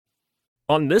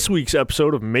On this week's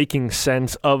episode of Making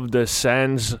Sense of the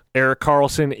Sens, Erik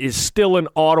Karlsson is still an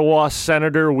Ottawa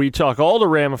Senator. We talk all the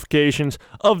ramifications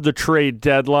of the trade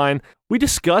deadline. We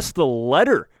discuss the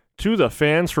letter to the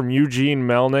fans from Eugene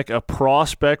Melnyk, a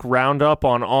prospect roundup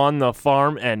on the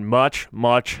farm, and much,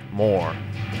 much more.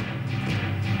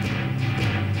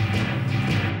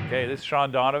 Okay, this is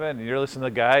Sean Donovan, and you're listening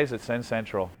to the guys at Sens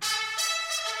Central.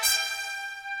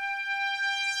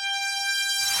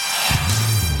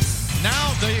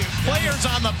 Now the players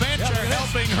on the bench are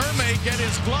helping Hermé get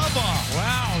his glove off.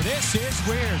 Wow, this is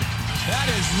weird. That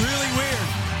is really weird.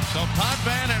 So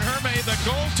Potvin and Hermé, the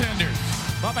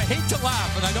goaltenders. Bob, I hate to laugh,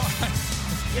 but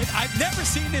I've never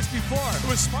seen this before. It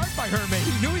was smart by Hermé.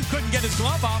 He knew he couldn't get his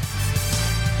glove off.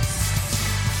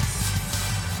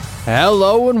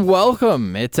 Hello and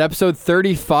welcome. It's episode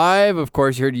 35. Of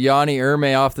course, you heard Joni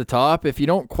Hermé off the top. If you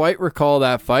don't quite recall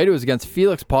that fight, it was against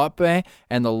Felix Potvin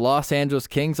and the Los Angeles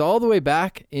Kings all the way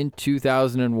back in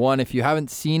 2001. If you haven't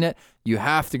seen it, you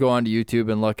have to go onto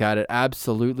YouTube and look at it.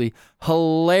 Absolutely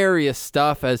hilarious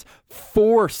stuff as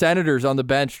four Senators on the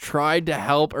bench tried to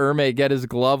help Hermé get his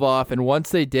glove off. And once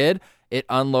they did, it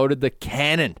unloaded the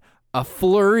cannon. A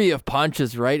flurry of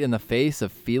punches right in the face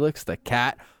of Felix the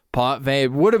Cat Potvin.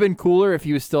 It would have been cooler if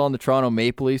he was still on the Toronto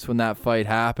Maple Leafs when that fight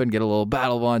happened. Get a little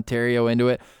Battle of Ontario into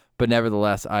it. But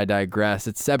nevertheless, I digress.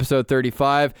 It's episode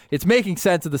 35. It's Making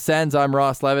Sense of the Sens. I'm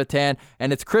Ross Levitan,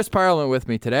 and it's Chris Parliament with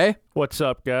me today. What's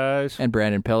up, guys? And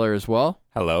Brandon Pillar as well.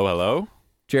 Hello, hello.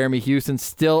 Jeremy Houston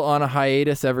still on a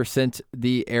hiatus ever since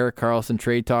the Erik Karlsson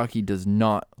trade talk. He does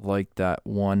not like that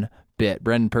one bit.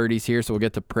 Brendan Purdy's here, so we'll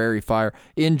get to Prairie Fire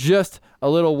in just a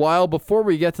little while. Before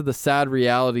we get to the sad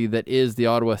reality that is the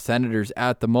Ottawa Senators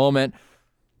at the moment,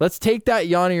 let's take that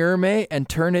Joni Hermé and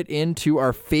turn it into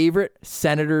our favorite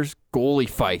Senators goalie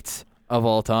fights of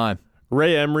all time.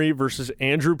 Ray Emery versus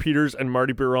Andrew Peters and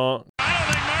Marty Biron. I don't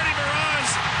think Marty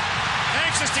Biron's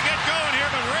anxious to get going here,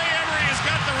 but Ray Emery has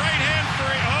got the right hand for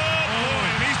it. Oh,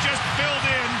 and he's just filled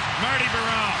in Marty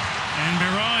Biron. And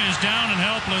Biron is down and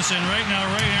helpless, and right now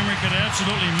Ray Emery could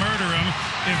absolutely murder him.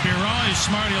 If Biron is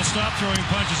smart, he'll stop throwing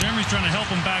punches. Emery's trying to help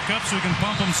him back up so he can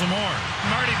pump him some more.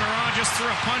 Marty Biron just threw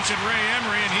a punch at Ray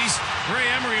Emery, and Ray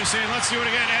Emery is saying, let's do it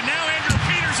again. And now Andrew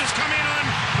Peters is coming on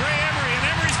Ray Emery, and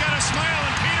Emery's got a smile,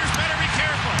 and Peters better be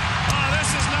careful. Oh, this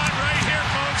is not right here,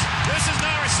 folks. This is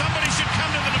not right. Somebody should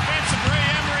come to the defense of Ray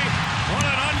Emery. What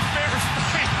an unfair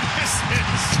fight this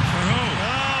is. For who?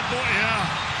 Oh, boy,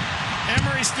 yeah.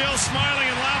 Emery still smiling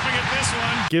and laughing at this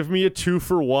one. Give me a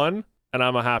 2-for-1, and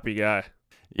I'm a happy guy.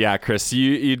 Yeah, Chris,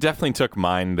 you definitely took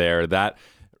mine there. That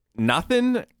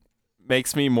nothing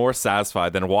makes me more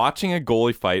satisfied than watching a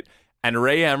goalie fight, and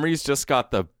Ray Emery's just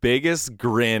got the biggest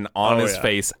grin on his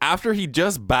face after he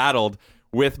just battled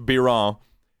with Biron.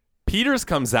 Peters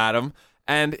comes at him,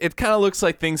 and it kind of looks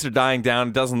like things are dying down.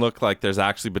 It doesn't look like there's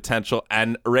actually potential,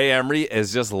 and Ray Emery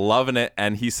is just loving it,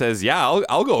 and he says, yeah,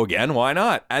 I'll go again. Why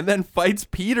not? And then fights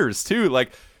Peters, too.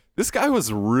 Like, this guy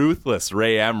was ruthless,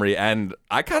 Ray Emery, and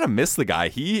I kind of miss the guy.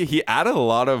 He added a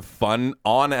lot of fun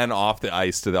on and off the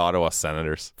ice to the Ottawa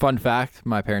Senators. Fun fact,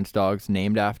 my parents' dog's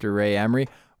named after Ray Emery.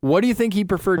 What do you think he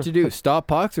preferred to do, stop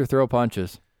pucks or throw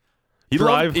punches? He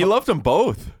loved them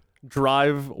both.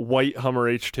 Drive white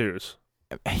Hummer H2s.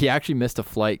 He actually missed a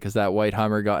flight because that white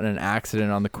Hummer got in an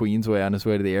accident on the Queensway on his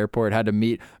way to the airport. Had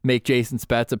to make Jason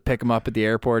Spezza pick him up at the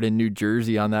airport in New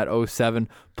Jersey on that 07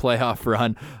 playoff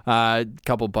run. A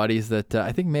couple buddies that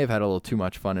I think may have had a little too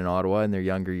much fun in Ottawa in their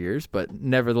younger years, but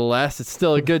nevertheless, it's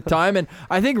still a good time. And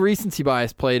I think recency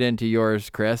bias played into yours,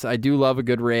 Chris. I do love a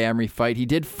good Ray Emery fight. He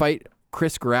did fight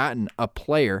Chris Gratton, a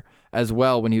player, as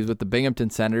well when he was with the Binghamton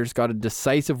Senators. Got a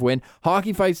decisive win.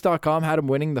 HockeyFights.com had him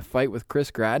winning the fight with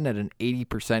Chris Gratton at an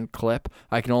 80% clip.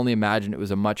 I can only imagine it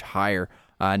was a much higher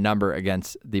number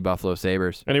against the Buffalo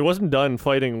Sabres. And he wasn't done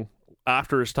fighting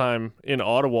after his time in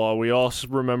Ottawa. We also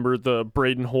remember the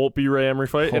Braden Holtby Ray Emery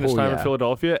fight in his time in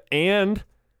Philadelphia, and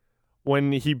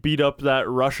when he beat up that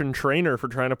Russian trainer for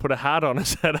trying to put a hat on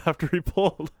his head after he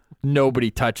pulled.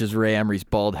 Nobody touches Ray Emery's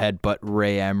bald head but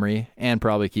Ray Emery, and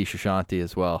probably Keisha Shanti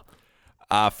as well.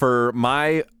 For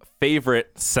my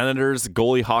favorite Senators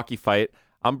goalie hockey fight,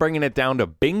 I'm bringing it down to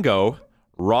bingo.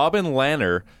 Robin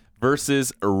Lehner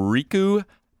versus Riku.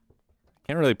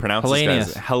 Can't really pronounce this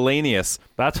guy's Helenius.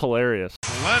 That's hilarious.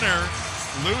 Lehner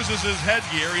loses his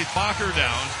headgear. He's Bacher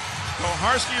down.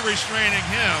 Koharski restraining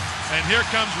him. And here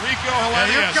comes Rico Helenius.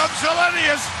 And here comes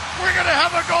Helenius. We're going to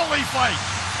have a goalie fight.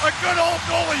 A good old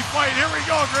goalie fight. Here we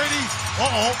go, Grady.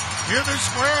 Uh-oh. Here they're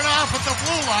squaring off at the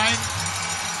blue line.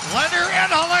 Lehner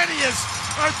and Helenius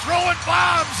are throwing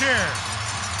bombs here.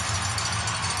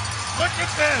 Look at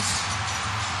this.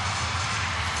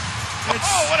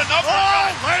 What a number!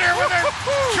 Oh, Leonard with a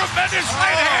tremendous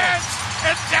right hands,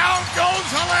 and down goes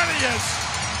Hellenius.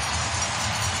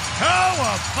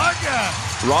 Cowabunga!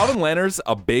 Robin Lehner's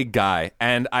a big guy,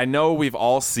 and I know we've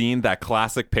all seen that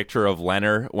classic picture of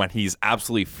Lehner when he's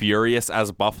absolutely furious as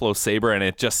a Buffalo Sabre, and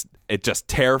it just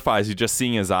terrifies you just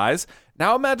seeing his eyes.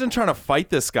 Now imagine trying to fight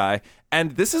this guy,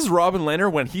 and this is Robin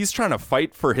Lehner when he's trying to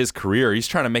fight for his career. He's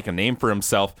trying to make a name for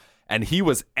himself, and he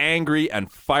was angry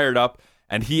and fired up,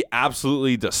 and he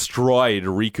absolutely destroyed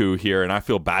Riku here, and I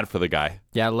feel bad for the guy.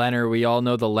 Yeah, Lehner, we all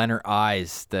know the Lehner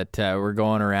eyes that were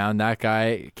going around. That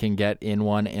guy can get in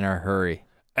one in a hurry.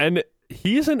 And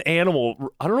he's an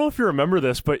animal. I don't know if you remember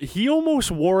this, but he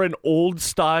almost wore an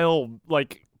old-style,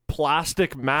 like,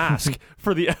 plastic mask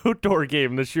for the outdoor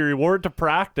game this year. He wore it to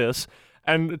practice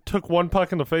and took one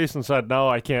puck in the face and said, no,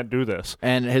 I can't do this.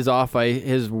 And his off-ice,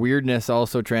 his weirdness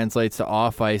also translates to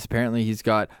off-ice. Apparently he's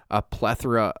got a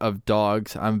plethora of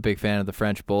dogs. I'm a big fan of the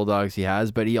French Bulldogs he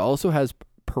has, but he also has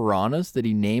piranhas that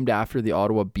he named after the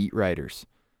Ottawa beat writers.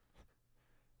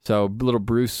 So little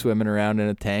Bruce swimming around in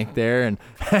a tank there, and,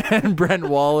 and Brent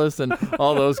Wallace and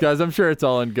all those guys. I'm sure it's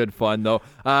all in good fun, though.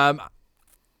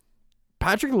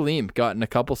 Patrick Lalime got in a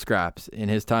couple scraps in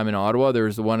his time in Ottawa. There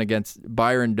was the one against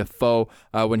Byron Defoe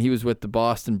when he was with the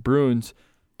Boston Bruins.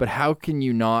 But how can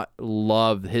you not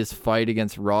love his fight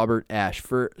against Robert Esche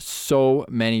for so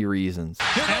many reasons?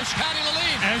 Here goes Patty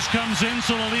Lalime. Esche comes in,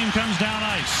 so Lalime comes down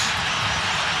ice.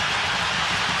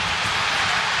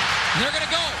 They're going to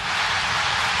go.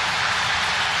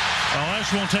 Well,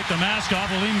 Esche won't take the mask off.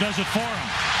 Lalime does it for him.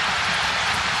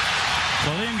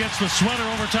 Lalime gets the sweater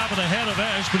over top of the head of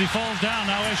Esche, but he falls down.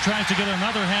 Now Esche tries to get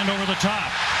another hand over the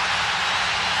top.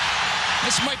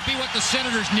 This might be what the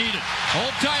Senators needed.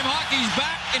 Old-time hockey's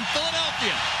back in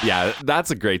Philadelphia. Yeah,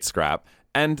 that's a great scrap.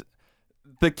 And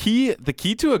the key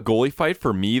to a goalie fight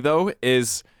for me, though,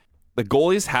 is the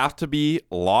goalies have to be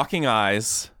locking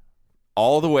eyes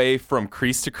all the way from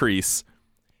crease to crease.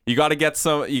 You got to get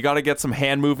some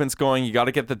hand movements going. You got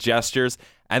to get the gestures.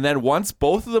 And then once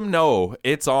both of them know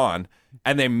it's on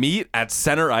and they meet at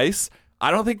center ice,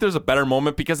 I don't think there's a better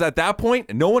moment, because at that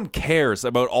point, no one cares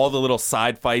about all the little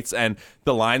side fights and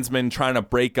the linesmen trying to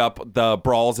break up the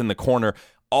brawls in the corner.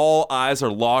 All eyes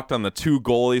are locked on the two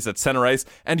goalies at center ice.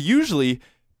 And usually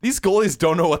these goalies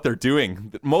don't know what they're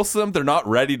doing. Most of them, they're not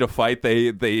ready to fight.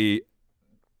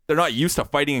 They're not used to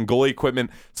fighting in goalie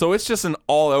equipment, so it's just an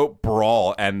all-out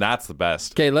brawl, and that's the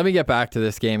best. Okay, let me get back to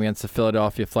this game against the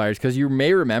Philadelphia Flyers, because you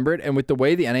may remember it, and with the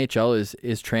way the NHL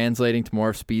is translating to more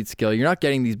of speed skill, you're not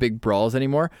getting these big brawls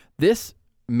anymore. This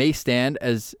may stand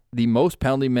as the most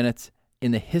penalty minutes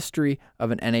in the history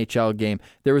of an NHL game.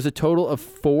 There was a total of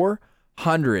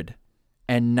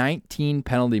 419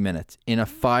 penalty minutes in a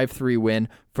 5-3 win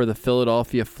for the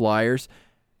Philadelphia Flyers.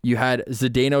 You had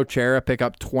Zdeno Chara pick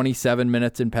up 27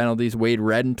 minutes in penalties, Wade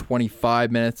Redden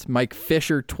 25 minutes, Mike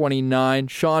Fisher 29,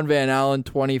 Sean Van Allen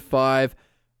 25,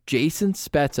 Jason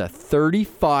Spezza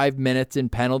 35 minutes in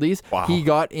penalties. Wow. He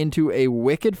got into a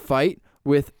wicked fight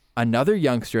with another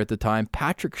youngster at the time,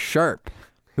 Patrick Sharp,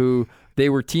 who they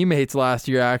were teammates last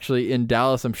year actually in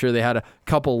Dallas. I'm sure they had a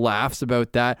couple laughs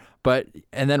about that.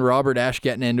 And then Robert Esche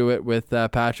getting into it with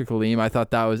Patrick Lalime. I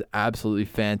thought that was absolutely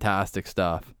fantastic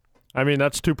stuff. I mean,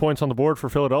 that's 2 points on the board for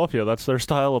Philadelphia. That's their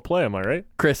style of play, am I right?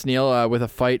 Chris Neil with a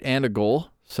fight and a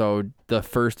goal. So the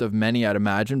first of many, I'd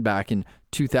imagine, back in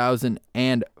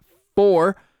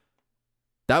 2004.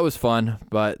 That was fun,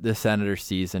 but the Senators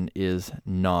season is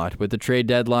not. With the trade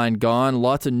deadline gone,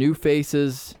 lots of new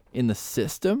faces in the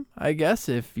system, I guess,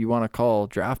 if you want to call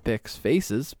draft picks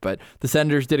faces. But the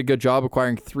Senators did a good job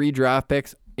acquiring 3 draft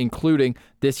picks, including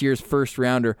this year's first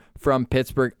rounder from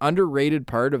Pittsburgh. Underrated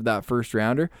part of that first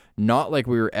rounder, not like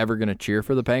we were ever going to cheer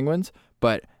for the Penguins,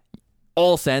 but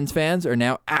all Sens fans are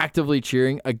now actively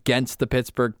cheering against the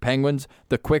Pittsburgh Penguins.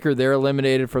 The quicker they're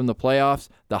eliminated from the playoffs,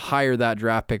 the higher that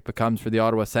draft pick becomes for the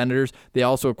Ottawa Senators. They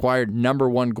also acquired number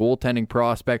 1 goaltending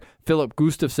prospect Philip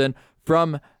Gustafsson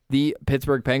from the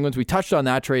Pittsburgh Penguins. We touched on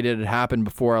that trade. It had happened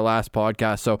before our last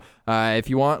podcast. So if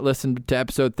you want, listen to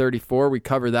episode 34. We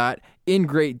cover that in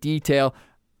great detail.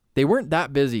 They weren't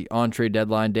that busy on trade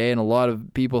deadline day, and a lot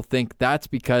of people think that's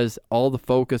because all the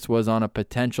focus was on a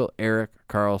potential Erik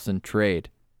Karlsson trade.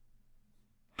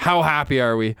 How happy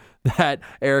are we that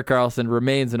Erik Karlsson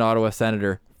remains an Ottawa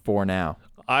Senator for now?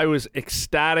 I was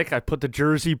ecstatic. I put the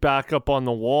jersey back up on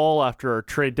the wall after our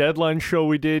trade deadline show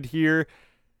we did here.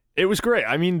 It was great.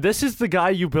 I mean, this is the guy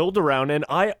you build around, and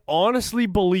I honestly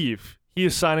believe he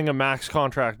is signing a max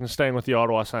contract and staying with the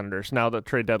Ottawa Senators now that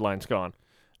trade deadline's gone.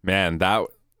 Man, that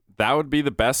would be the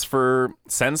best for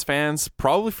Sens fans,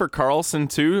 probably for Karlsson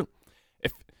too.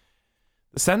 If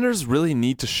the Senators really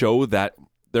need to show that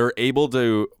they're able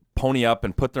to pony up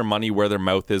and put their money where their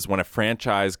mouth is when a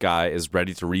franchise guy is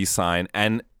ready to re-sign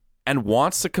and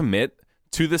wants to commit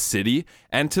to the city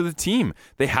and to the team.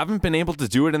 They haven't been able to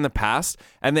do it in the past,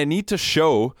 and they need to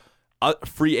show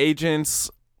free agents,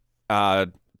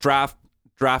 draft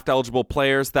eligible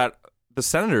players that the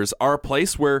Senators are a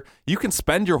place where you can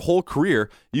spend your whole career,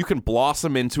 you can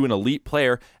blossom into an elite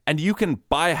player, and you can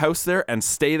buy a house there and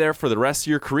stay there for the rest of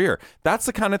your career. That's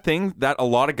the kind of thing that a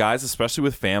lot of guys, especially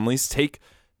with families,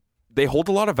 they hold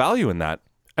a lot of value in that.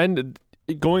 And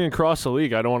going across the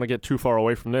league, I don't want to get too far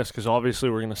away from this because obviously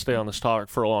we're going to stay on this topic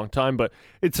for a long time, but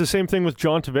it's the same thing with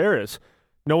John Tavares.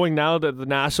 Knowing now that the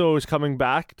Nassau is coming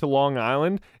back to Long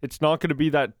Island, it's not going to be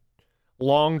that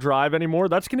long drive anymore.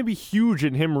 That's going to be huge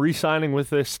in him re-signing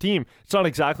with this team. It's not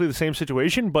exactly the same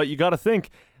situation, but you got to think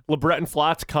LeBreton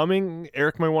Flats coming.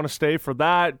 Eric might want to stay for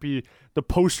that, be the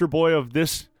poster boy of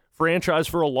this franchise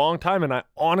for a long time, and I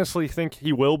honestly think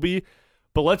he will be.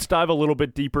 But let's dive a little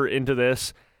bit deeper into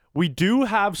this. We do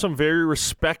have some very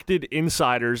respected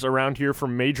insiders around here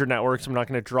from major networks. I'm not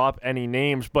going to drop any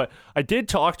names, but I did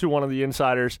talk to one of the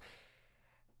insiders,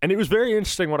 and it was very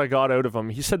interesting what I got out of him.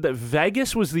 He said that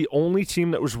Vegas was the only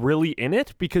team that was really in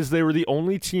it because they were the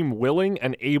only team willing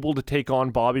and able to take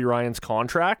on Bobby Ryan's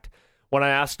contract. When I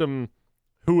asked him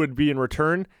who would be in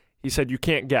return, he said, you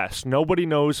can't guess. Nobody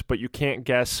knows, but you can't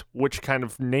guess which kind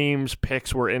of names,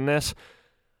 picks were in this.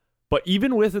 But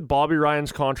even with Bobby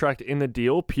Ryan's contract in the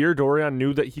deal, Pierre Dorion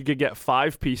knew that he could get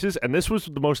 5 pieces, and this was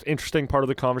the most interesting part of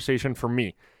the conversation for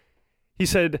me. He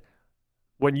said,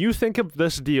 when you think of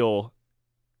this deal,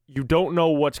 you don't know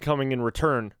what's coming in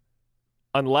return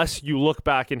unless you look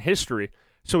back in history.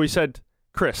 So he said,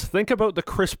 Chris, think about the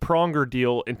Chris Pronger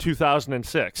deal in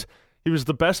 2006. He was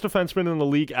the best defenseman in the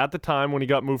league at the time when he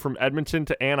got moved from Edmonton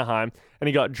to Anaheim, and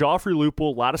he got Joffrey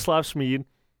Lupul, Ladislav Smid,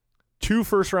 2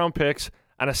 first-round picks,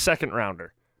 and a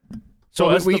second-rounder.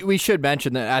 So we should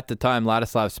mention that at the time,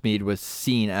 Ladislav Smid was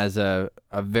seen as a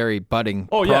very budding,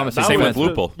 promising same with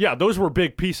Lupul. Yeah, those were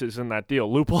big pieces in that deal.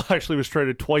 Lupul actually was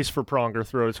traded twice for Pronger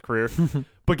throughout his career.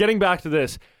 But getting back to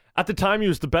this, at the time he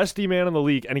was the best D-man in the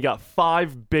league, and he got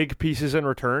 5 big pieces in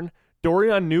return.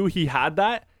 Dorion knew he had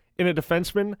that in a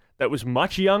defenseman that was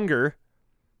much younger,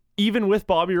 even with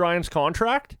Bobby Ryan's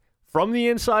contract, from the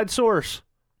inside source.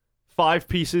 5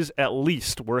 pieces at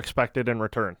least were expected in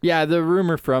return. Yeah, the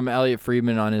rumor from Elliot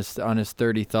Friedman on his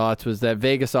 30 Thoughts was that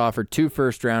Vegas offered 2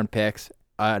 first-round picks,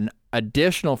 an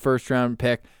additional first-round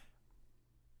pick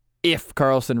if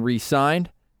Karlsson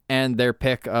re-signed, and their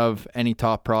pick of any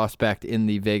top prospect in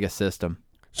the Vegas system.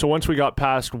 So once we got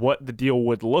past what the deal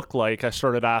would look like, I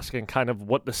started asking kind of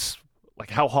what this,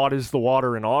 like how hot is the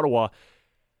water in Ottawa?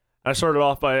 I started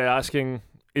off by asking,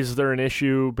 is there an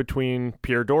issue between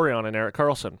Pierre Dorion and Erik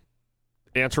Karlsson?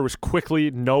 The answer was quickly,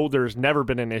 no, there's never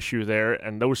been an issue there,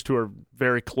 and those two are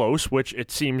very close, which it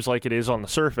seems like it is on the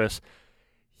surface.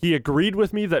 He agreed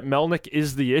with me that Melnyk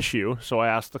is the issue, so I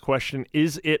asked the question,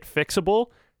 is it fixable?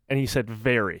 And he said,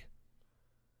 very.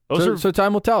 So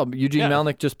time will tell. Eugene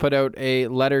Melnyk just put out a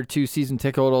letter to season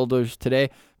ticket holders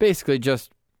today, basically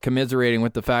just commiserating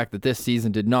with the fact that this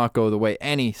season did not go the way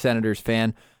any Senators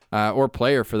fan, or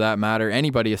player for that matter,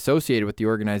 anybody associated with the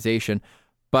organization,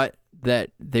 but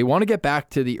that they want to get back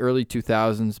to the early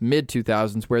 2000s,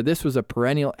 mid-2000s, where this was a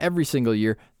perennial every single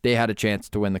year they had a chance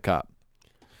to win the Cup.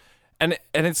 And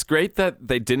it's great that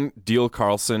they didn't deal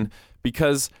Karlsson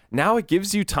because now it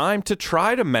gives you time to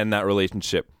try to mend that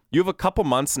relationship. You have a couple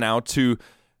months now to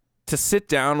sit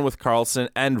down with Karlsson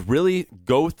and really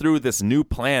go through this new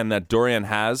plan that Dorion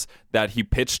has that he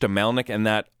pitched to Melnyk and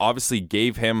that obviously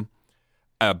gave him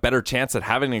a better chance at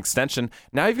having an extension.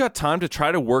 Now you've got time to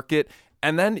try to work it,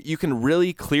 and then you can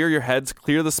really clear your heads,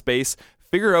 clear the space,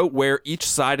 figure out where each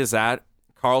side is at,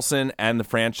 Karlsson and the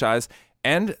franchise,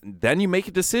 and then you make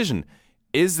a decision.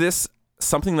 Is this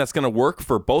something that's going to work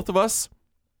for both of us,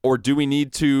 or do we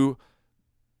need to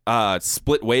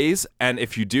split ways? And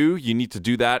if you do, you need to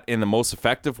do that in the most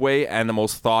effective way and the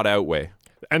most thought-out way.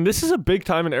 And this is a big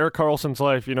time in Erik Karlsson's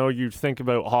life. You know, you think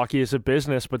about hockey as a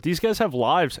business, but these guys have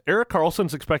lives. Erik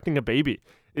Karlsson's expecting a baby.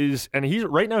 He's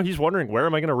right now he's wondering, where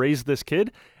am I going to raise this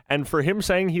kid? And for him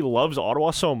saying he loves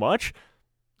Ottawa so much,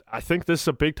 I think this is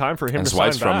a big time for him and to his sign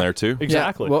wife's back. from there too.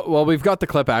 Exactly. Yeah, well, we've got the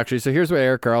clip actually. So here's what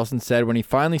Erik Karlsson said when he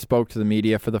finally spoke to the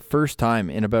media for the first time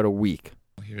in about a week.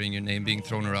 Hearing your name being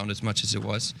thrown around as much as it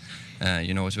was,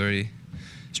 it's very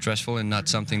stressful and not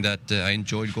something that I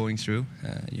enjoyed going through.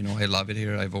 I love it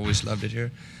here. I've always loved it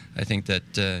here. I think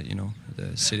that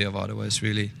the city of Ottawa has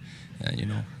really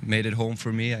made it home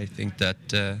for me. I think that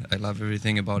I love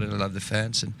everything about it. I love the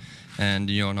fans, and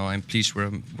I'm pleased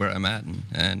where I'm at,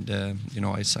 and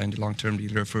I signed a long-term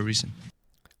deal for a reason.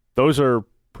 Those are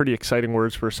pretty exciting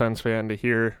words for a Sens fan to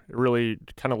hear. It really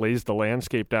kind of lays the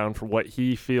landscape down for what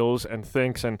he feels and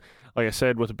thinks, and like I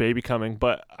said, with a baby coming.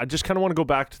 But I just kind of want to go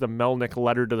back to the Melnyk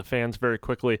letter to the fans very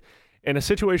quickly. In a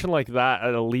situation like that,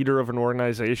 at a leader of an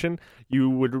organization, you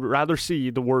would rather see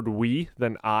the word we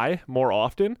than I more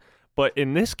often. But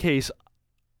in this case,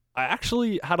 I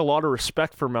actually had a lot of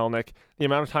respect for Melnyk, the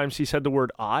amount of times he said the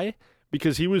word I,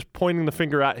 because he was pointing the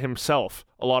finger at himself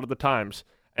a lot of the times.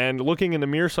 And looking in the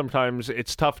mirror sometimes,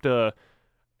 it's tough to,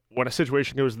 when a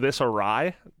situation goes this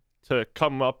awry, to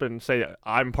come up and say,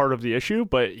 I'm part of the issue.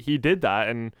 But he did that,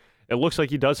 and it looks like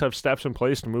he does have steps in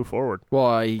place to move forward.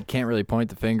 Well, he can't really point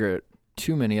the finger at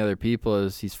too many other people,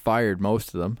 as he's fired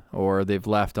most of them, or they've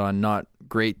left on not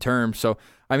great terms. So,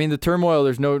 I mean, the turmoil,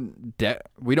 there's no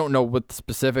we don't know what the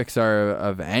specifics are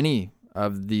of any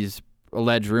of these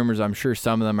alleged rumors. I'm sure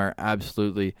some of them are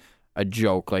absolutely a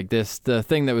joke. Like the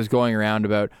thing that was going around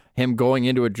about him going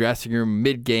into a dressing room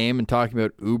mid-game and talking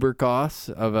about Uber costs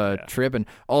of a trip, and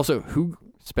also who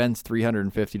spends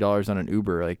 $350 on an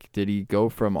Uber? Like, did he go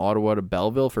from Ottawa to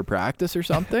Belleville for practice or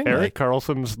something? Erik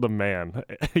Karlsson's the man.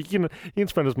 He can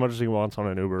spend as much as he wants on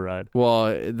an Uber ride. Well,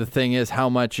 the thing is, how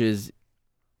much is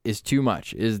too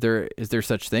much? Is there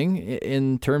such thing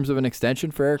in terms of an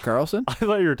extension for Erik Karlsson? I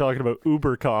thought you were talking about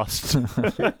Uber costs.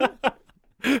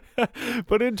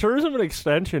 But in terms of an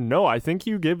extension, no, I think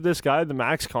you give this guy the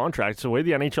max contract. It's the way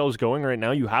the NHL is going right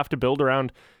now. You have to build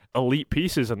around elite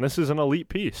pieces, and this is an elite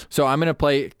piece. So I'm going to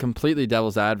play completely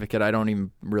devil's advocate. I don't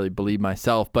even really believe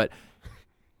myself, but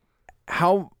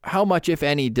how much, if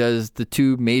any, does the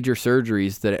two major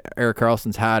surgeries that Erik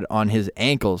Karlsson's had on his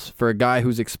ankles, for a guy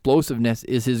whose explosiveness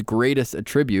is his greatest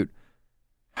attribute,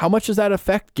 how much does that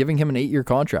affect giving him an 8-year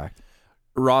contract?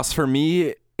 Ross, for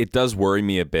me, it does worry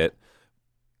me a bit,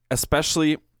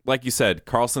 especially, like you said,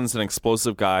 Karlsson's an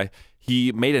explosive guy.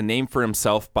 He made a name for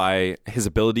himself by his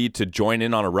ability to join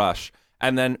in on a rush.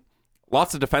 And then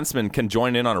lots of defensemen can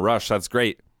join in on a rush. That's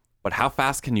great. But how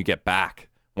fast can you get back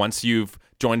once you've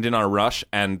joined in on a rush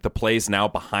and the play's now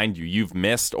behind you? You've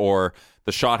missed, or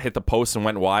the shot hit the post and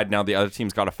went wide. Now the other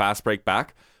team's got a fast break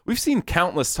back. We've seen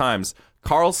countless times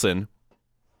Karlsson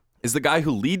is the guy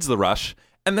who leads the rush,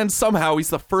 and then somehow he's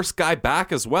the first guy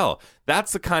back as well.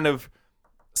 That's the kind of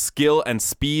skill and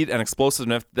speed and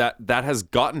explosiveness that has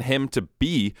gotten him to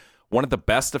be one of the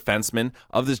best defensemen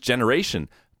of this generation.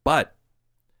 But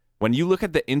when you look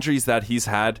at the injuries that he's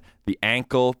had, the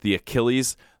ankle, the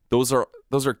Achilles, those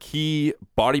are key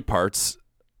body parts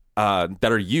that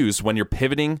are used when you're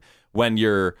pivoting, when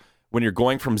you're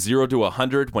going from 0 to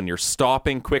 100, when you're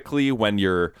stopping quickly, when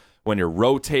you're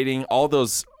rotating. All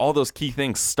those key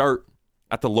things start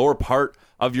at the lower part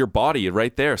of your body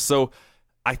right there. So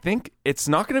I think it's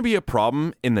not going to be a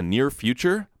problem in the near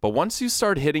future, but once you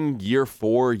start hitting year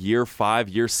 4, year 5,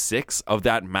 year 6 of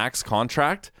that max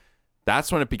contract,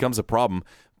 that's when it becomes a problem.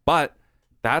 But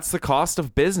that's the cost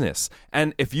of business.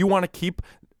 And if you want to keep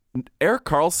Erik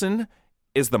Karlsson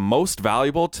is the most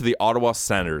valuable to the Ottawa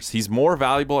Senators. He's more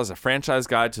valuable as a franchise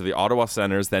guy to the Ottawa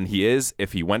Senators than he is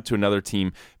if he went to another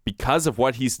team, because of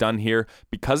what he's done here,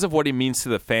 because of what he means to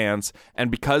the fans, and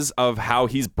because of how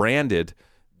he's branded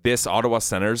this Ottawa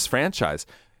Senators franchise.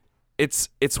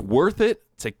 It's worth it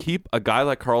to keep a guy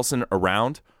like Karlsson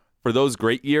around for those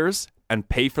great years and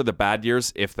pay for the bad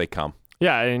years if they come.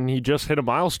 Yeah, and he just hit a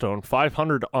milestone,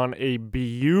 500 on a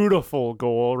beautiful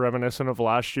goal reminiscent of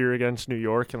last year against New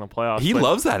York in the playoffs. He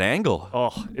loves that angle.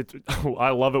 Oh,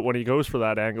 I love it when he goes for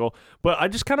that angle. But I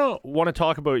just kind of want to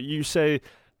talk about, you say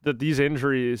that these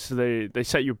injuries, they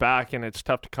set you back and it's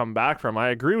tough to come back from. I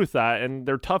agree with that, and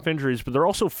they're tough injuries, but they're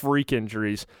also freak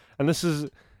injuries. And this is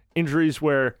injuries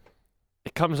where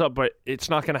it comes up, but it's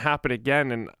not going to happen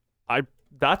again. And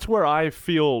that's where I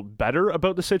feel better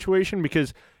about the situation,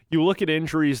 because you look at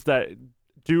injuries that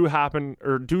do happen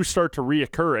or do start to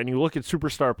reoccur, and you look at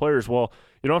superstar players. Well,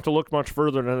 you don't have to look much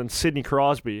further than Sidney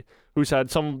Crosby, who's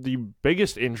had some of the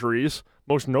biggest injuries,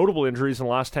 most notable injuries in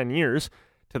the last 10 years,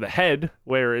 to the head,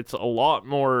 where it's a lot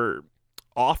more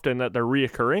often that they're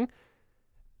reoccurring,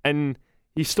 and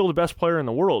he's still the best player in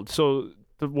the world. So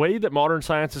the way that modern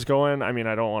science is going, I mean,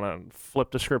 I don't want to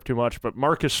flip the script too much, but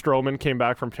Marcus Stroman came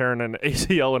back from tearing an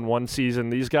ACL in one season.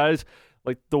 These guys,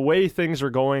 like, the way things are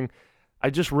going, I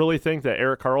just really think that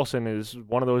Erik Karlsson is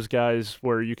one of those guys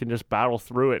where you can just battle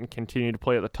through it and continue to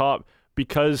play at the top,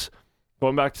 because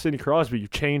Going back to Sidney Crosby, you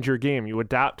change your game. You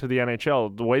adapt to the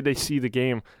NHL. The way they see the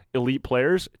game, elite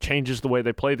players, changes the way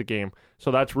they play the game.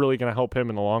 So that's really going to help him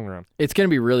in the long run. It's going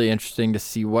to be really interesting to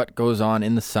see what goes on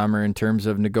in the summer in terms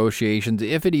of negotiations,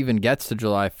 if it even gets to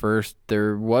July 1st.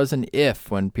 There was an if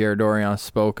when Pierre Dorion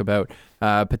spoke about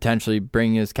potentially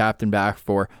bringing his captain back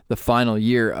for the final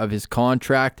year of his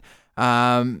contract.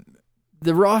 The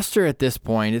roster at this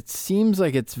point, it seems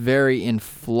like it's very in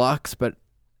flux, but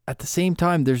at the same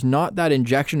time, there's not that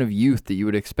injection of youth that you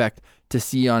would expect to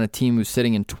see on a team who's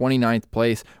sitting in 29th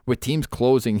place with teams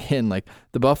closing in. Like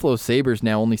the Buffalo Sabres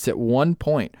now only sit 1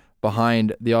 point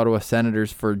behind the Ottawa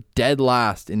Senators for dead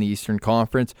last in the Eastern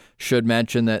Conference. Should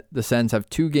mention that the Sens have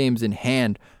 2 games in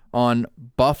hand on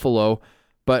Buffalo.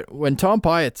 But when Tom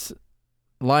Pyatt's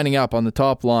lining up on the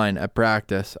top line at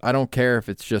practice, I don't care if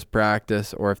it's just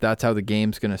practice or if that's how the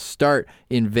game's going to start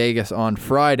in Vegas on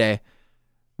Friday.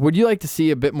 Would you like to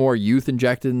see a bit more youth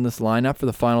injected in this lineup for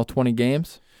the final 20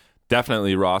 games?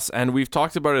 Definitely, Ross. And we've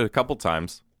talked about it a couple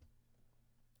times.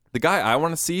 The guy I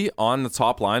want to see on the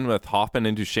top line with Hoffman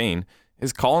and Duchesne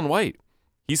is Colin White.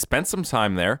 He's spent some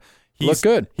time there. Look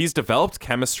good. He's developed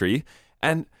chemistry.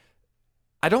 And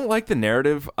I don't like the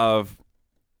narrative of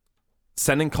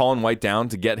sending Colin White down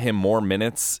to get him more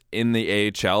minutes in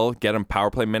the AHL, get him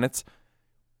power play minutes.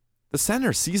 The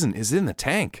Senators season is in the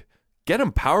tank. Get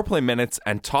him power play minutes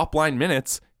and top line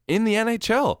minutes in the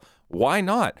NHL. Why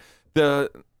not? The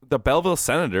Belleville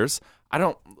Senators,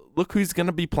 look who's going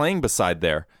to be playing beside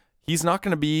there. He's not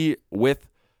going to be with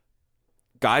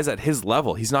guys at his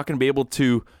level. He's not going to be able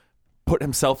to put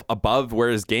himself above where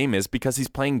his game is because he's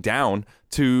playing down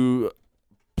to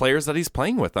players that he's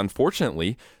playing with,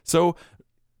 unfortunately. So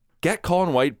get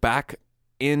Colin White back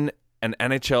in an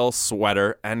NHL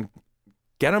sweater and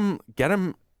get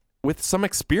him with some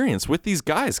experience with these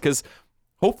guys, because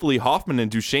hopefully Hoffman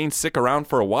and Duchesne stick around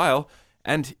for a while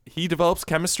and he develops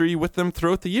chemistry with them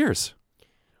throughout the years.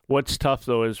 What's tough,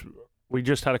 though, is we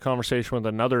just had a conversation with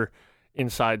another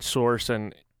inside source,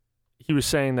 and he was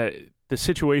saying that the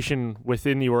situation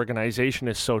within the organization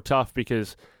is so tough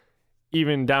because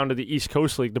even down to the East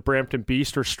Coast League, the Brampton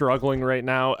Beast are struggling right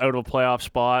now, out of a playoff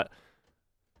spot.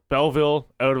 Belleville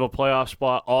out of a playoff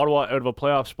spot, Ottawa out of a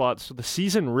playoff spot. So the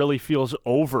season really feels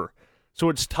over. So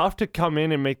it's tough to come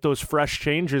in and make those fresh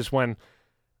changes when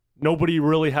nobody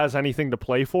really has anything to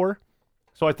play for.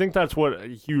 So I think that's what a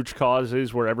huge cause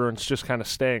is, where everyone's just kind of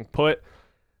staying put,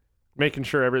 making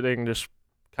sure everything just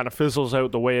kind of fizzles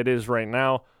out the way it is right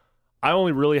now. I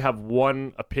only really have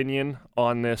one opinion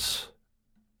on this,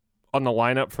 on the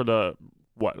lineup for the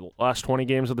last 20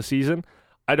 games of the season.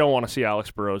 I don't want to see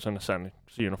Alex Burrows in a Sens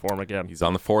uniform again. He's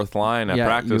on the 4th line at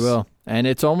practice. You will. And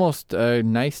it's almost a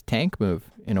nice tank move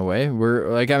in a way.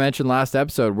 We're, like I mentioned last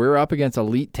episode, we're up against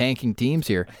elite tanking teams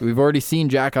here. We've already seen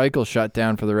Jack Eichel shut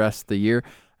down for the rest of the year.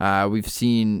 We've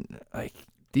seen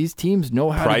these teams know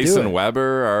how to do it. Price and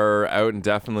Weber are out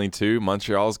indefinitely too.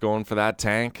 Montreal's going for that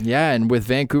tank. Yeah, and with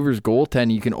Vancouver's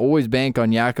goaltending, you can always bank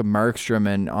on Jakob Markstrom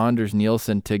and Anders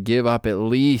Nielsen to give up at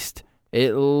least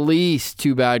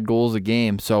 2 bad goals a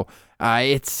game. So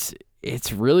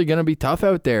it's really going to be tough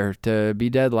out there to be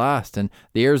dead last. And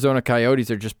the Arizona Coyotes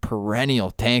are just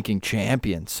perennial tanking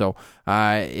champions. So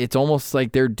it's almost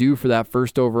like they're due for that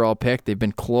first overall pick. They've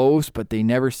been close, but they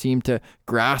never seem to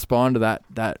grasp onto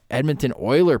that Edmonton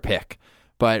Oiler pick.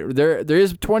 But there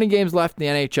is 20 games left in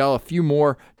the NHL, a few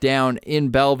more down in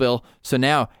Belleville. So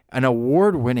now an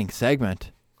award-winning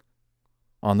segment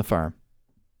on the farm.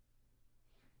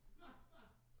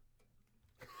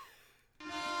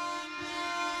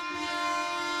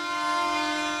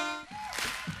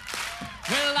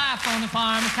 On the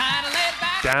farm, kind of laid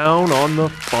back. Down on the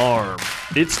farm.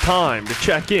 It's time to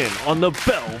check in on the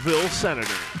Belleville Senators.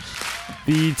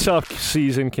 The tough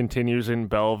season continues in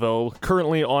Belleville,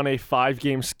 currently on a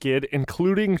 5-game skid,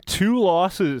 including 2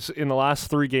 losses in the last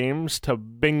 3 games to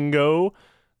Bingo,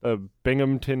 the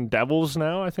Binghamton Devils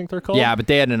now, I think they're called. Yeah, but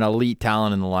they had an elite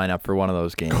talent in the lineup for one of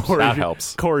those games. That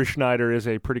helps. Corey Schneider is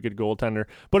a pretty good goaltender.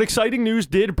 But exciting news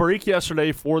did break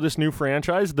yesterday for this new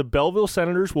franchise. The Belleville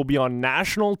Senators will be on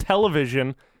national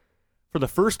television for the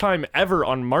first time ever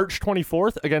on March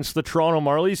 24th against the Toronto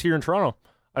Marlies here in Toronto.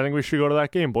 I think we should go to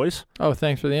that game, boys. Oh,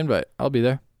 thanks for the invite. I'll be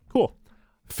there. Cool.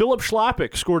 Philip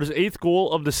Schlappick scored his 8th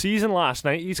goal of the season last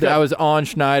night. That was on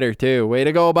Schneider, too. Way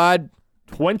to go, bud.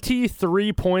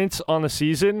 23 points on the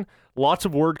season. Lots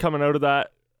of word coming out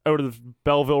of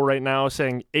Belleville right now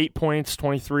saying 8 points,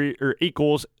 23 or 8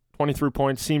 goals, 23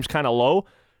 points seems kind of low,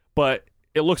 but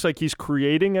it looks like he's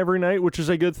creating every night, which is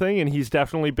a good thing, and he's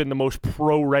definitely been the most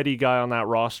pro-ready guy on that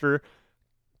roster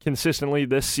consistently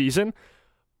this season.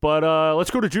 But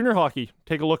let's go to junior hockey.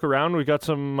 Take a look around. We got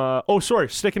some...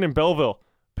 sticking in Belleville.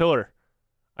 Pillar.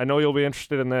 I know you'll be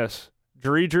interested in this.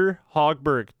 Dreger,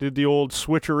 Hogberg did the old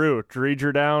switcheroo.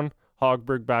 Dreger down,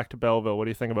 Hogberg back to Belleville. What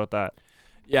do you think about that?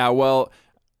 Yeah, well,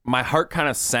 my heart kind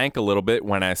of sank a little bit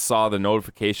when I saw the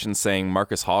notification saying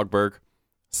Marcus Hogberg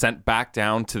sent back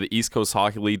down to the East Coast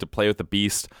Hockey League to play with the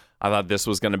Beast. I thought this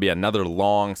was going to be another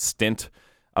long stint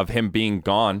of him being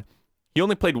gone. He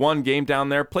only played one game down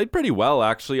there, played pretty well,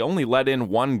 actually. Only let in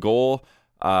one goal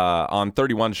on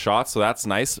 31 shots, so that's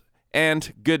nice.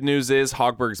 And good news is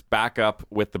Hogberg's back up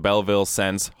with the Belleville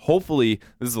Sens. Hopefully,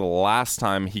 this is the last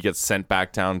time he gets sent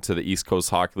back down to the East Coast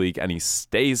Hockey League, and he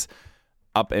stays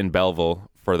up in Belleville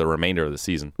for the remainder of the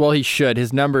season. Well, he should.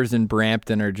 His numbers in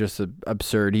Brampton are just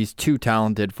absurd. He's too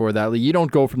talented for that league. You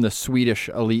don't go from the Swedish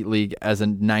Elite League as a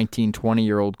 19,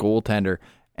 20-year-old goaltender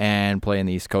and play in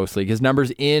the East Coast League. His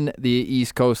numbers in the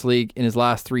East Coast League in his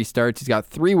last 3 starts, he's got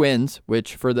 3 wins,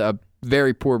 which for the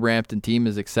very poor Brampton team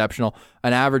is exceptional.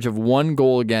 An average of 1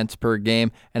 goal against per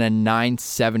game and a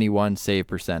 .971 save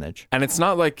percentage. And it's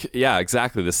not like, yeah,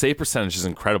 exactly. The save percentage is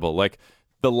incredible. Like,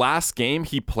 the last game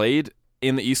he played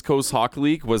in the East Coast Hockey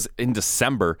League was in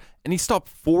December, and he stopped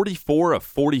 44 of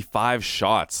 45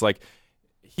 shots. Like,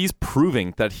 he's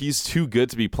proving that he's too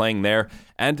good to be playing there.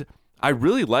 And I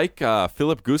really like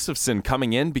Philip Gustafsson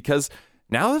coming in, because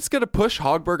now that's going to push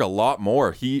Hogberg a lot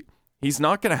more. He's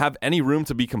not going to have any room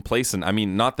to be complacent. I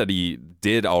mean, not that he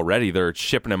did already. They're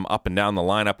shipping him up and down the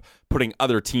lineup, putting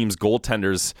other teams'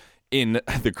 goaltenders in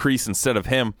the crease instead of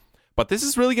him. But this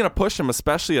is really going to push him,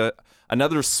 especially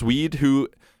another Swede who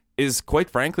is, quite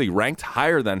frankly, ranked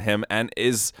higher than him and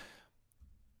is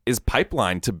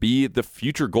pipelined to be the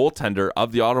future goaltender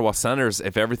of the Ottawa Senators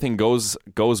if everything goes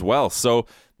well. So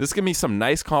this is going to be some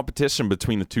nice competition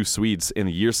between the two Swedes in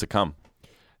the years to come.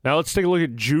 Now let's take a look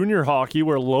at junior hockey,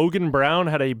 where Logan Brown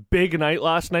had a big night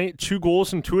last night. 2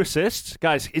 goals and 2 assists.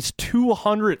 Guys, his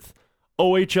 200th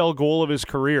OHL goal of his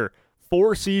career.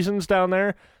 4 seasons down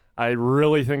there. I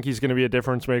really think he's going to be a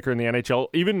difference maker in the NHL,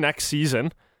 even next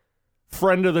season.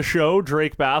 Friend of the show,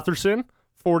 Drake Batherson.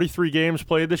 43 games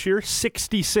played this year,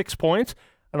 66 points,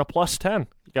 and a +10.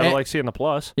 You gotta like seeing the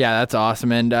plus. Yeah, that's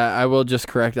awesome. And I will just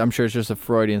correct, I'm sure it's just a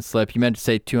Freudian slip. You meant to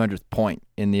say 200th point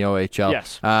in the OHL.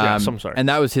 Yes, I'm sorry. And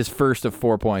that was his first of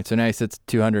 4 points. So now he sits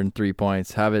 203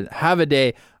 points. Have a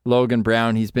day, Logan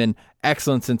Brown. He's been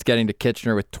excellent since getting to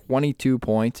Kitchener with 22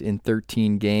 points in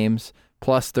 13 games.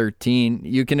 +13.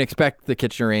 You can expect the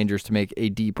Kitchener Rangers to make a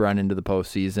deep run into the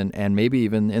postseason, and maybe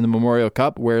even in the Memorial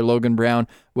Cup, where Logan Brown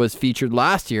was featured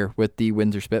last year with the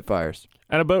Windsor Spitfires.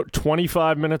 And about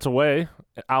 25 minutes away,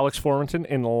 Alex Formanton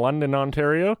in London,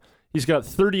 Ontario. He's got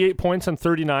 38 points in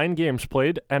 39 games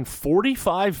played and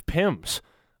 45 PIMs.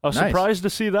 I was surprised to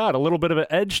see that. A little bit of an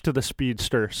edge to the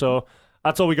speedster. So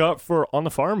that's all we got for On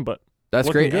the Farm, but that's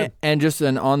great. Good. And just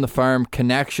an On the Farm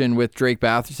connection with Drake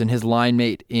Batherson, his line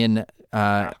mate in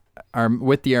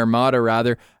with the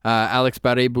Armada, Alex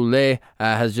Barré-Boulet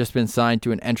has just been signed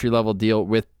to an entry-level deal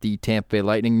with the Tampa Bay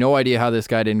Lightning. No idea how this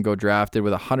guy didn't go drafted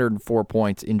with 104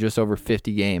 points in just over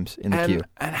 50 games in the queue.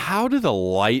 And how did the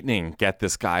Lightning get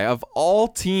this guy of all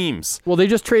teams? Well, they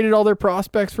just traded all their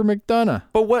prospects for McDonough.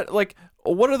 But what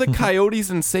are the Coyotes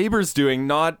and Sabres doing,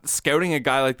 not scouting a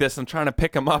guy like this and trying to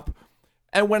pick him up?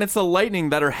 And when it's the Lightning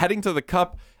that are heading to the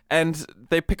Cup and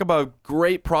they pick up a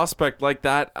great prospect like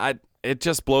that, it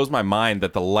just blows my mind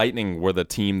that the Lightning were the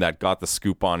team that got the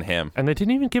scoop on him. And they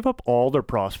didn't even give up all their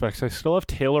prospects. They still have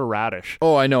Taylor Radish.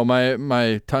 Oh, I know.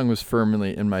 My tongue was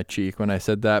firmly in my cheek when I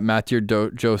said that. Mathieu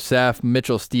Joseph,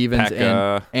 Mitchell Stevens,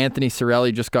 and Anthony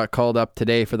Cirelli just got called up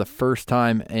today for the first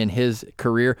time in his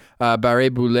career.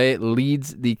 Barré-Boulet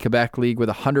leads the Quebec League with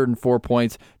 104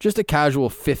 points, just a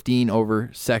casual 15 over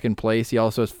second place. He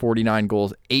also has 49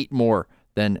 goals, 8 more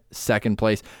than second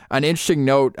place. An interesting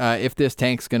note, if this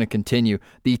tank's going to continue,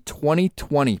 the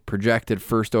 2020 projected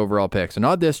first overall pick, so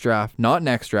not this draft, not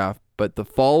next draft, but the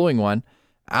following one,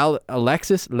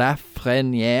 Alexis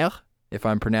Lafreniere, if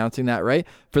I'm pronouncing that right,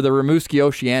 for the Rimouski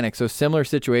Oceanic. So similar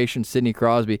situation, Sidney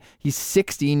Crosby. He's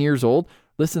 16 years old.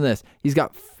 Listen to this. He's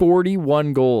got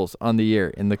 41 goals on the year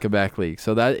in the Quebec League.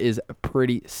 So that is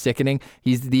pretty sickening.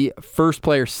 He's the first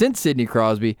player since Sidney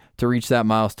Crosby to reach that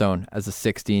milestone as a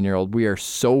 16-year-old. We are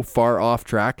so far off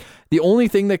track. The only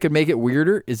thing that could make it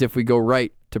weirder is if we go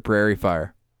right to Prairie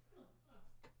Fire.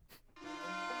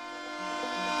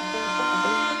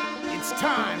 It's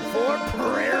time for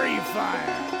Prairie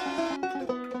Fire.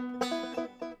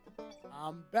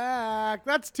 I'm back.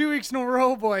 That's 2 weeks in a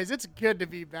row, boys. It's good to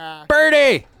be back.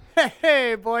 Birdie!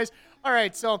 Hey, boys. All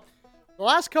right, so the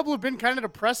last couple have been kind of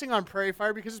depressing on Prairie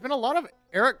Fire because there's been a lot of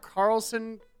Erik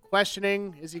Karlsson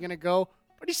questioning, is he going to go?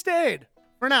 But he stayed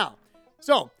for now.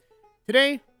 So,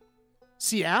 today,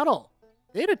 Seattle,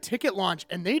 they had a ticket launch,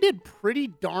 and they did pretty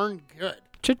darn good.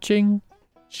 Cha-ching.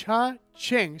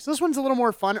 Cha-ching. So this one's a little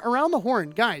more fun. Around the horn,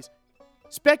 guys,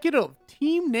 speculative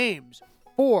team names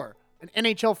for an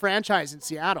NHL franchise in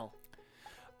Seattle.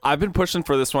 I've been pushing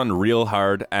for this one real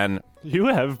hard, and You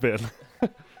have been.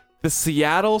 the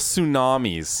Seattle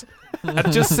Tsunamis.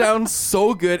 That just sounds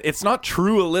so good. It's not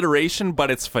true alliteration, but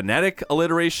it's phonetic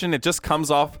alliteration. It just comes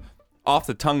off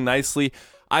the tongue nicely.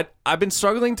 I've been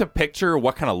struggling to picture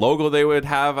what kind of logo they would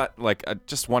have.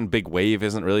 Just one big wave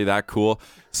isn't really that cool.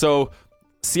 So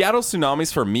Seattle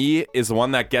Tsunamis for me is the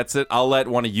one that gets it. I'll let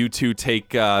one of you two take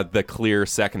the clear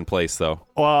second place, though.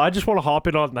 Well, I just want to hop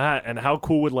in on that. And how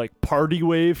cool would like party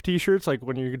wave T-shirts, like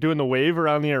when you're doing the wave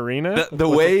around the arena, The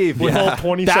wave, with yeah. all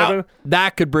 27,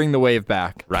 That could bring the wave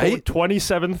back. Right?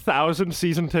 27,000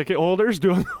 season ticket holders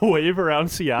doing the wave around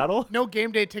Seattle. No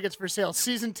game day tickets for sale.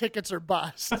 Season tickets are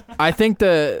bust. I think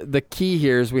the key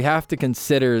here is we have to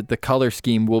consider the color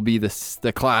scheme will be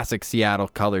the classic Seattle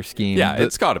color scheme. Yeah,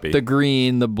 it's got to be. The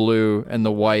green, the blue, and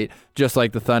the white, just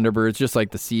like the Thunderbirds, just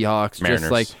like the Seahawks, Mariners.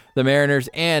 just like the Mariners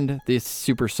and the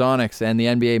Supersonics, and the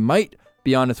NBA might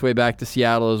be on its way back to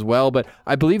Seattle as well, but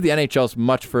I believe the NHL is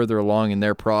much further along in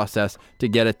their process to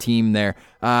get a team there.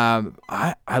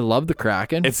 I love the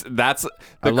Kraken. The love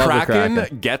the Kraken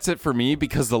Kraken. gets it for me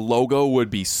because the logo would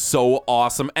be so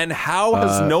awesome. And how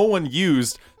has no one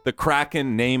used the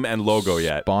Kraken name and logo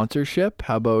yet? Sponsorship?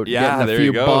 How about Yeah, getting a there few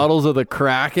you go. bottles of the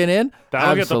Kraken in?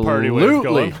 That'll get the party wave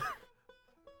Absolutely. going.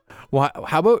 Well,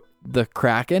 how about the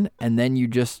Kraken, and then you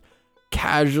just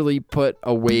casually put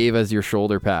a wave as your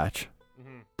shoulder patch?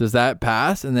 Does that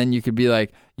pass? And then you could be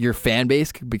like, your fan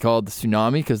base could be called the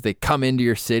Tsunami because they come into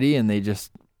your city and they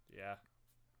just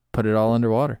put it all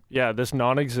underwater. Yeah, this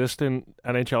non-existent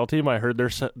NHL team, I heard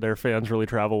their fans really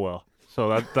travel well.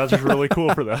 So that's just really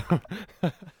cool for them.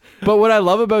 But what I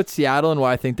love about Seattle and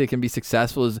why I think they can be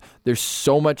successful is there's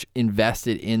so much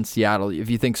invested in Seattle. If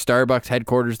you think Starbucks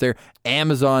headquarters there,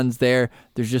 Amazon's there,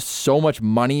 there's just so much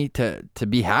money to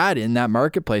be had in that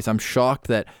marketplace. I'm shocked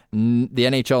that the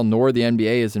NHL nor the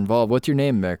NBA is involved. What's your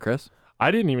name there, Chris?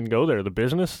 I didn't even go there. The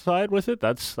business side with it,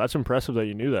 that's impressive that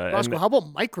you knew that. Roscoe, how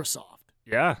about Microsoft?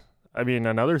 Yeah, I mean,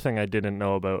 another thing I didn't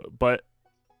know about. But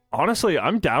honestly,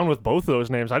 I'm down with both of those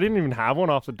names. I didn't even have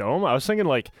one off the dome. I was thinking,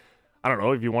 like, I don't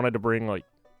know, if you wanted to bring, like,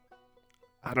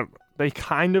 they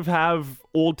kind of have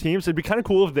old teams. It'd be kind of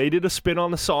cool if they did a spin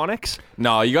on the Sonics.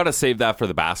 No, you got to save that for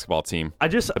the basketball team.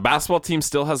 The basketball team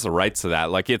still has the rights to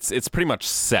that. Like, it's pretty much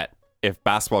set. If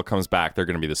basketball comes back, they're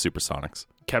going to be the Supersonics.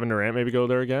 Kevin Durant maybe go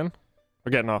there again.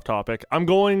 We're getting off topic. I'm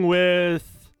going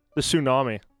with the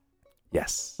Tsunami.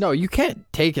 Yes. No, you can't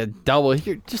take a double.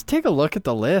 Just take a look at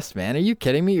the list, man. Are you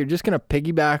kidding me? You're just going to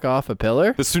piggyback off a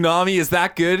pillar? The Tsunami is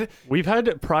that good? We've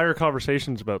had prior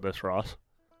conversations about this, Ross.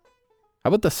 How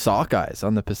about the Sockeyes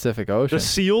on the Pacific Ocean? The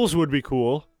Seals would be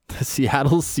cool. The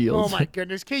Seattle Seals. Oh my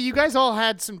goodness. Okay, you guys all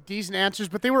had some decent answers,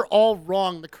 but they were all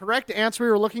wrong. The correct answer we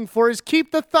were looking for is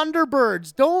keep the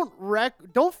Thunderbirds.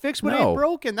 Don't fix what ain't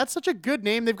broken. That's such a good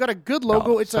name. They've got a good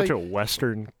logo. It's such a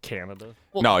Western Canada.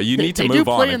 Well, no, you need to move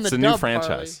on. It's a new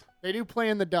franchise. They do play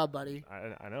in the dub, buddy.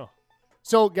 I know.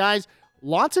 So, guys,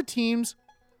 lots of teams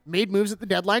made moves at the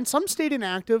deadline. Some stayed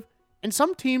inactive, and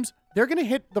some teams, they're going to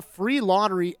hit the free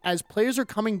lottery as players are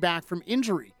coming back from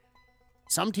injury.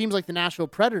 Some teams, like the Nashville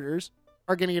Predators,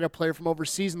 are going to get a player from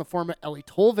overseas in the form of Ellie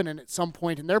Tolvanen at some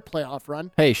point in their playoff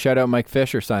run. Hey, shout out Mike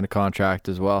Fisher, signed a contract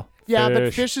as well. Yeah,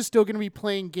 but Fish is still going to be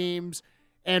playing games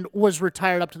and was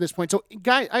retired up to this point. So,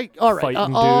 guys, all right.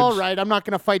 I'm not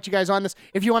going to fight you guys on this.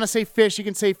 If you want to say Fish, you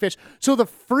can say Fish. So the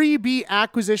freebie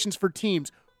acquisitions for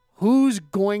teams, who's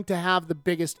going to have the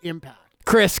biggest impact?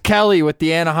 Chris Kelly with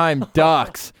the Anaheim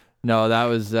Ducks. No, that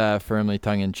was firmly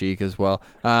tongue-in-cheek as well.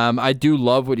 I do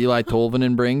love what Eli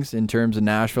Tolvanen brings in terms of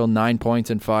Nashville. 9 points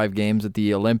in 5 games at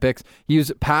the Olympics. He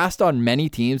was passed on many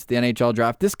teams at the NHL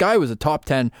draft. This guy was a top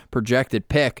 10 projected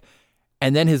pick,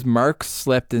 and then his marks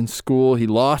slipped in school. He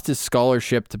lost his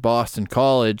scholarship to Boston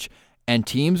College, and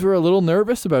teams were a little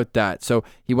nervous about that. So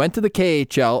he went to the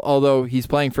KHL, although he's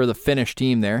playing for the Finnish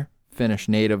team there. Finnish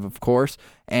native, of course,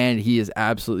 and he is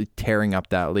absolutely tearing up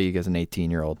that league as an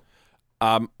 18-year-old.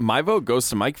 My vote goes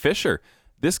to Mike Fisher.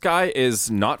 This guy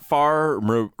is not far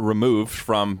removed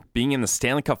from being in the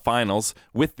Stanley Cup Finals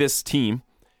with this team.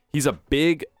 He's a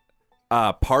big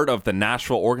part of the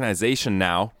Nashville organization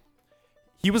now.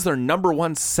 He was their number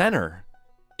 1 center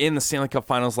in the Stanley Cup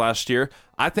Finals last year.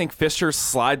 I think Fisher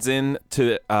slides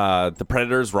into the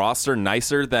Predators roster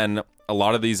nicer than a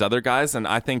lot of these other guys, and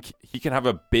I think he can have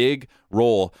a big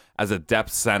role as a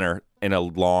depth center in a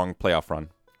long playoff run.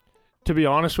 To be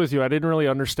honest with you, I didn't really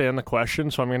understand the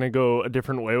question, so I'm going to go a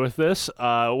different way with this.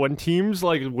 When teams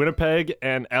like Winnipeg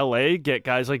and LA get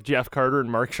guys like Jeff Carter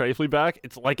and Mark Scheifele back,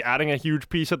 it's like adding a huge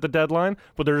piece at the deadline,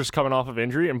 but they're just coming off of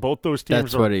injury, and both those teams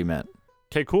That's what he meant.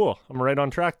 Okay, cool. I'm right on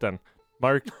track then.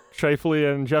 Mark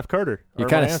Scheifele and Jeff Carter. You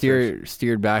kind of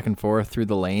steered back and forth through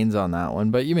the lanes on that one,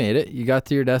 but you made it. You got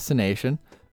to your destination.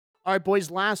 All right,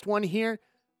 boys, last one here.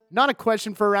 Not a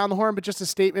question for Around the Horn, but just a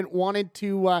statement. Wanted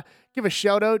to give a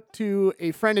shout out to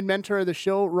a friend and mentor of the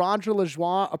show, Roger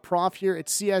Lajoie, a prof here at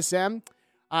CSM.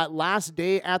 Last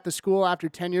day at the school after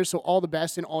 10 years, so all the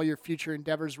best in all your future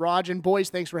endeavors, Raj. And boys,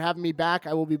 thanks for having me back.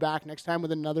 I will be back next time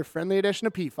with another friendly edition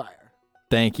of P-Fire.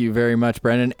 Thank you very much,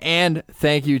 Brendan. And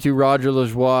thank you to Roger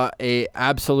Lajoie, a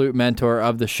absolute mentor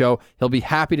of the show. He'll be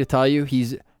happy to tell you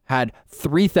he's had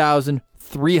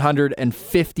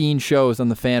 3,315 shows on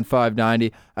the Fan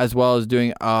 590, as well as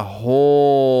doing a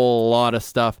whole lot of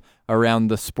stuff around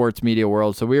the sports media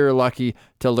world. So we were lucky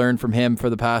to learn from him for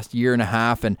the past year and a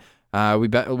half, and we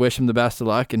wish him the best of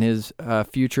luck in his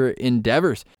future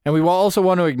endeavors. And we also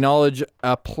want to acknowledge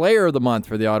a player of the month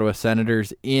for the Ottawa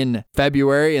Senators in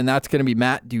February, and that's going to be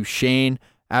Matt Duchene,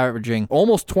 averaging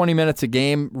almost 20 minutes a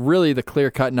game. Really the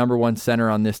clear-cut number one center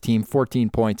on this team, 14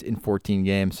 points in 14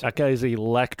 games. That guy's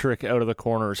electric out of the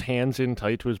corners, hands in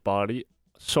tight to his body.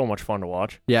 So much fun to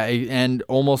watch. Yeah, and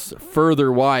almost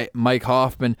further why Mike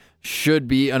Hoffman should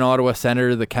be an Ottawa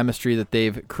Senator. The chemistry that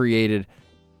they've created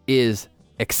is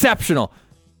exceptional.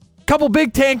 Couple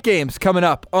big tank games coming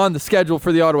up on the schedule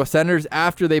for the Ottawa Senators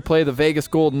after they play the Vegas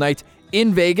Golden Knights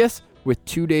in Vegas with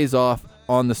 2 days off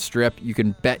on the Strip. You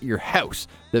can bet your house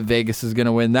that Vegas is going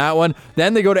to win that one.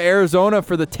 Then they go to Arizona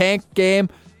for the tank game.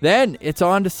 Then it's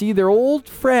on to see their old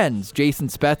friends, Jason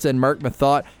Spezza and Mark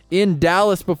Mathot, in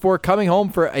Dallas before coming home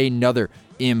for another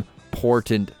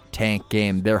important tank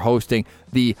game. They're hosting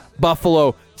the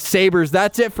Buffalo Sabres.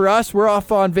 That's it for us. We're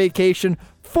off on vacation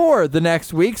for the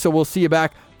next week, so we'll see you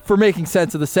back for Making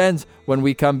Sense of the Sens when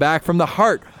we come back from the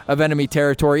heart of enemy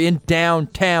territory in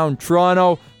downtown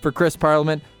Toronto. For Chris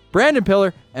Parliament, Brandon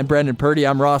Pillar, and Brendan Purdy,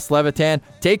 I'm Ross Levitan.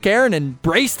 Take care and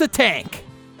embrace the tank.